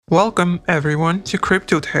Welcome, everyone, to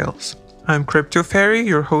Crypto Tales. I'm NFTFi,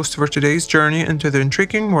 your host for today's journey into the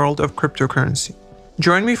intriguing world of cryptocurrency.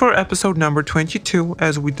 Join me for episode number 22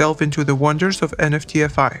 as we delve into the wonders of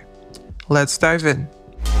NFTFi. Let's dive in.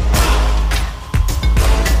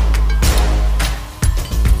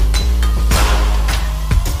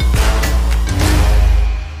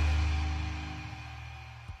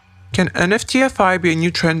 Can NFTFi be a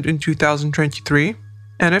new trend in 2023?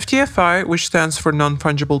 NFTFi, which stands for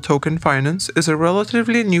Non-Fungible Token Finance, is a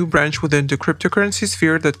relatively new branch within the cryptocurrency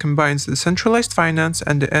sphere that combines the decentralized finance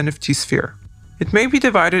and the NFT sphere. It may be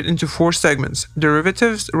divided into four segments: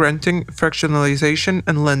 derivatives, renting, fractionalization,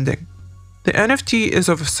 and lending. The NFT is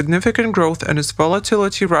of significant growth and its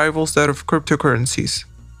volatility rivals that of cryptocurrencies.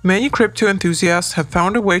 Many crypto enthusiasts have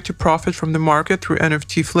found a way to profit from the market through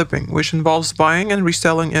NFT flipping, which involves buying and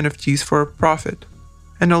reselling NFTs for a profit.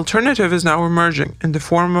 An alternative is now emerging in the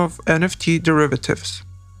form of NFT derivatives.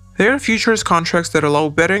 They are futures contracts that allow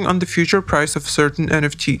betting on the future price of certain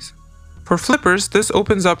NFTs. For flippers, this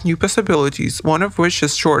opens up new possibilities, one of which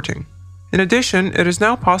is shorting. In addition, it is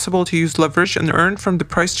now possible to use leverage and earn from the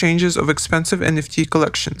price changes of expensive NFT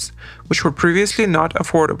collections, which were previously not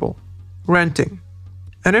affordable. Renting.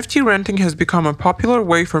 NFT renting has become a popular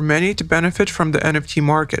way for many to benefit from the NFT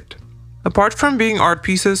market. Apart from being art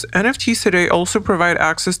pieces, NFTs today also provide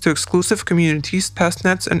access to exclusive communities,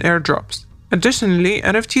 testnets, and airdrops. Additionally,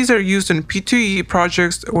 NFTs are used in P2E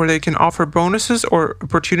projects where they can offer bonuses or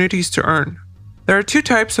opportunities to earn. There are two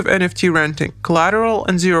types of NFT renting: collateral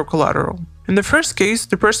and zero collateral. In the first case,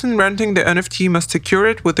 the person renting the NFT must secure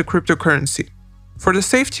it with the cryptocurrency. For the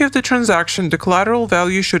safety of the transaction, the collateral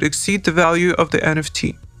value should exceed the value of the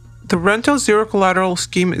NFT. The rental zero collateral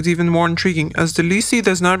scheme is even more intriguing, as the lessee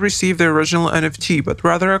does not receive the original NFT, but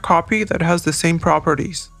rather a copy that has the same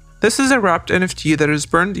properties. This is a wrapped NFT that is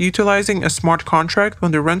burned utilizing a smart contract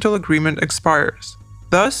when the rental agreement expires.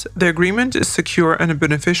 Thus, the agreement is secure and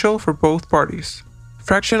beneficial for both parties.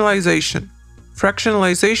 Fractionalization.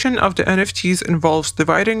 Fractionalization of the NFTs involves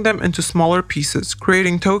dividing them into smaller pieces,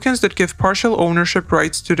 creating tokens that give partial ownership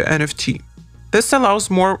rights to the NFT. This allows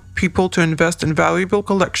more people to invest in valuable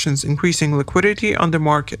collections, increasing liquidity on the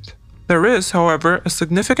market. There is, however, a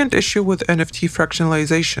significant issue with NFT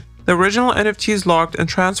fractionalization. The original NFT is locked and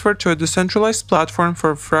transferred to a decentralized platform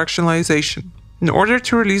for fractionalization. In order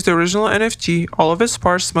to release the original NFT, all of its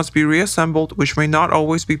parts must be reassembled, which may not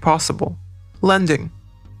always be possible. Lending.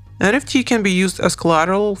 NFT can be used as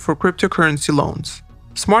collateral for cryptocurrency loans.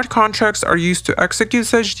 Smart contracts are used to execute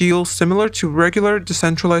such deals similar to regular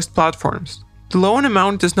decentralized platforms. The loan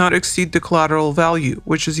amount does not exceed the collateral value,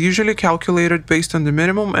 which is usually calculated based on the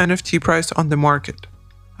minimum NFT price on the market.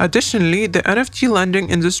 Additionally, the NFT lending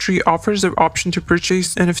industry offers the option to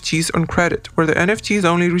purchase NFTs on credit, where the NFT is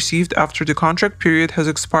only received after the contract period has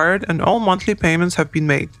expired and all monthly payments have been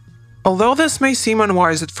made. Although this may seem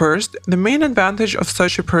unwise at first, the main advantage of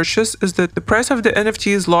such a purchase is that the price of the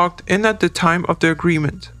NFT is locked in at the time of the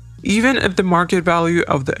agreement. Even if the market value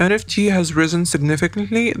of the NFT has risen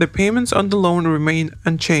significantly, the payments on the loan remain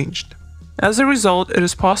unchanged. As a result, it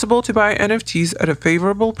is possible to buy NFTs at a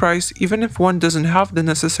favorable price even if one doesn't have the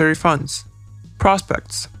necessary funds.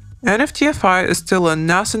 Prospects. NFTFi is still a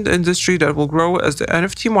nascent industry that will grow as the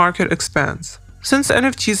NFT market expands. Since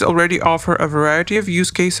NFTs already offer a variety of use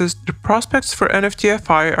cases, the prospects for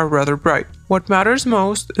NFTFi are rather bright. What matters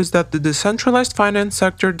most is that the decentralized finance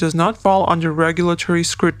sector does not fall under regulatory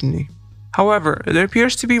scrutiny. However, it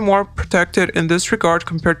appears to be more protected in this regard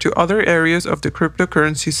compared to other areas of the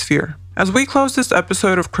cryptocurrency sphere. As we close this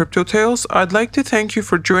episode of Crypto Tales, I'd like to thank you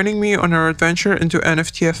for joining me on our adventure into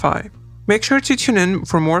NFTFi. Make sure to tune in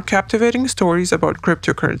for more captivating stories about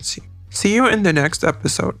cryptocurrency. See you in the next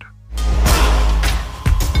episode.